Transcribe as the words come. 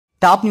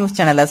Top news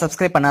சேனலை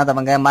subscribe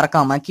பண்ணாதவங்க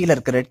மறக்காம கீழ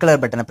இருக்க ரெட்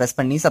கலர் பட்டனை பிரஸ்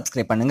பண்ணி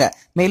சப்ஸ்கிரைப் பண்ணுங்க.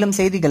 மேலும்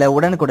செய்திகளை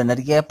உடனுக்குடன்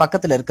அறிய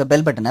பக்கத்துல இருக்க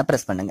பெல் பட்டனை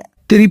பிரஸ் பண்ணுங்க.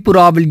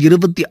 திரிபுராவில்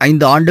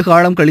 25 ஆண்டு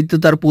காலம் கழித்து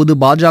தற்போது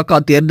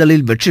பாஜக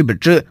தேர்தலில் வெற்றி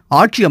பெற்று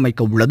ஆட்சி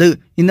அமைக்க உள்ளது.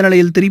 இந்த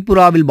நிலையில்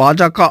திரிபுராவில்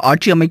பாஜக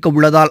ஆட்சி அமைக்க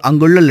உள்ளதால்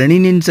அங்குள்ள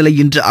லெனினின் சிலை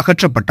இன்று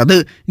அகற்றப்பட்டது.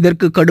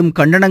 இதற்கு கடும்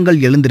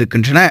கண்டனங்கள்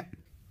எழுந்திருக்கின்றன.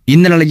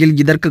 இந்த நிலையில்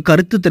இதற்கு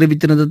கருத்து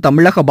தெரிவித்திருந்த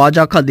தமிழக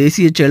பாஜக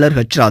தேசிய செயலர்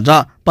ராஜா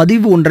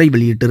பதிவு ஒன்றை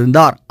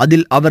வெளியிட்டிருந்தார்.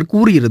 அதில் அவர்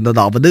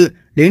கூறியிருந்ததாவது: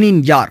 லெனின்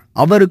யார்?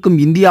 அவருக்கும்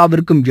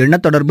இந்தியாவிற்கும் என்ன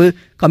தொடர்பு?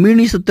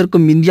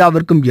 கம்யூனிசத்திற்கும்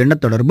இந்தியாவிற்கும் என்ன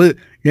தொடர்பு?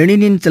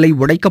 லெனினின் சிலை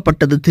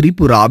உடைக்கப்பட்டது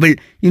திரிபுராவில்.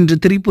 இன்று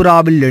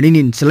திரிபுராவில்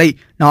லெனினின் சிலை,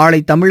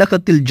 நாளை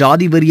தமிழகத்தில்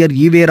ஜாதி வெறியர்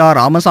ஈவேரா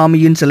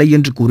ராமசாமியின் சிலை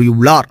என்று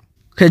கூறியுள்ளார்.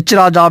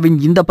 ராஜாவின்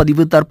இந்த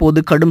பதிவு தற்போது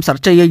கடும்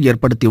சர்ச்சையை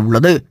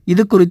ஏற்படுத்தியுள்ளது.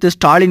 இது குறித்து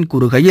ஸ்டாலின்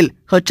கூறுகையில்,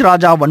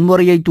 ராஜா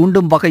வன்முறையை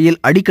தூண்டும் வகையில்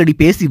அடிக்கடி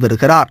பேசி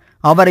வருகிறார்.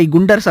 அவரை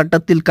குண்டர்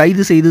சட்டத்தில்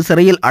கைது செய்து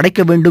சிறையில்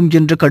அடைக்க வேண்டும்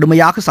என்று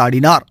கடுமையாக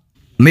சாடினார்.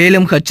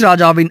 மேலும்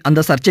ராஜாவின்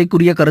அந்த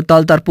சர்ச்சைக்குரிய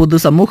கருத்தால் தற்போது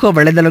சமூக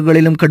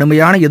வலைதளங்களிலும்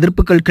கடுமையான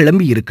எதிர்ப்புகள்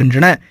கிளம்பி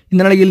இருக்கின்றன.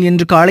 இந்த நிலையில்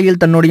இன்று காலையில்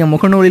தன்னுடைய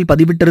முகநூலில்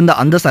பதிவிட்டிருந்த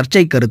அந்த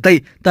சர்ச்சை கருத்தை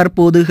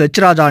தற்போது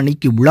ராஜா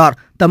நீக்கியுள்ளார்.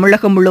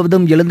 தமிழகம்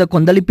முழுவதும் எழுந்த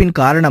கொந்தளிப்பின்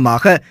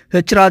காரணமாக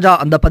ராஜா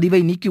அந்த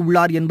பதிவை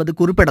நீக்கியுள்ளார் என்பது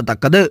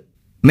குறிப்பிடத்தக்கது.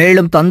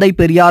 மேலும் தந்தை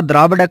பெரியார்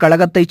திராவிட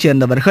கழகத்தைச்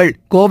சேர்ந்தவர்கள்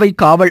கோவை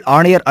காவல்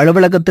ஆணையர்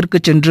அலுவலகத்திற்கு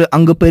சென்று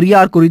அங்கு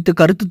பெரியார் குறித்து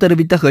கருத்து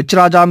தெரிவித்த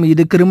ராஜா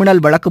மீது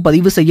கிரிமினல் வழக்கு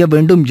பதிவு செய்ய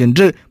வேண்டும்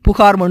என்று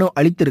புகார் மனு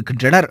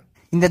அளித்திருக்கின்றனர்.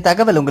 இந்த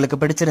தகவல் உங்களுக்கு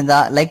பிடிச்சிருந்தா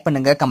லைக்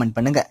பண்ணுங்க, கமெண்ட்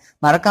பண்ணுங்க.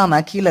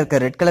 மறக்காம கீழ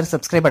இருக்க ரெட் கலர்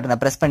சப்ஸ்கிரைப் பட்டனை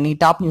பிரஸ் பண்ணி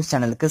டாப் நியூஸ்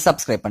சேனலுக்கு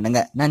சப்ஸ்கிரைப்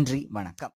பண்ணுங்க. நன்றி, வணக்கம்.